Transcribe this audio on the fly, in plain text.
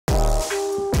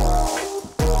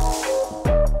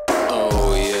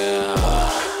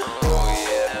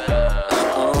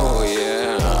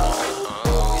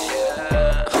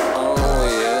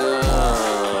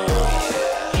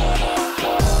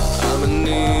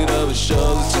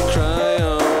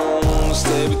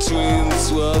between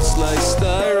these walls like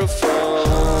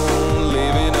styrofoam.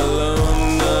 Living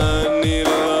alone, I need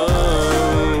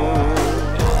alone.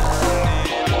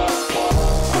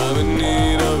 I'm in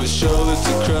need of a shoulder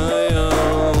to cry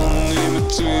on. In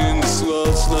between these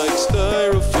walls like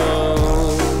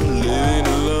styrofoam. Living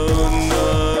alone,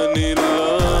 I need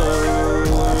alone.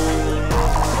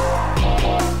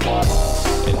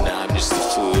 And I'm just a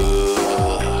fool,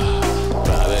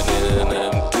 driving in an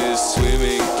empty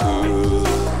swimming pool.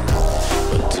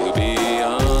 But to be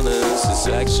honest, it's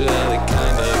actually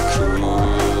kinda cruel.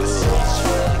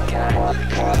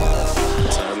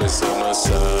 Time is on my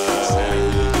side.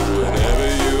 Whenever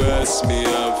you ask me,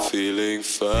 I'm feeling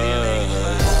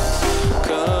fine.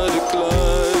 Call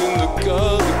declined, the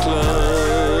call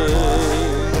declined.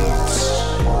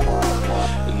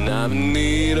 And I'm in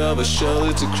need of a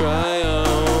shoulder to cry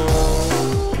on.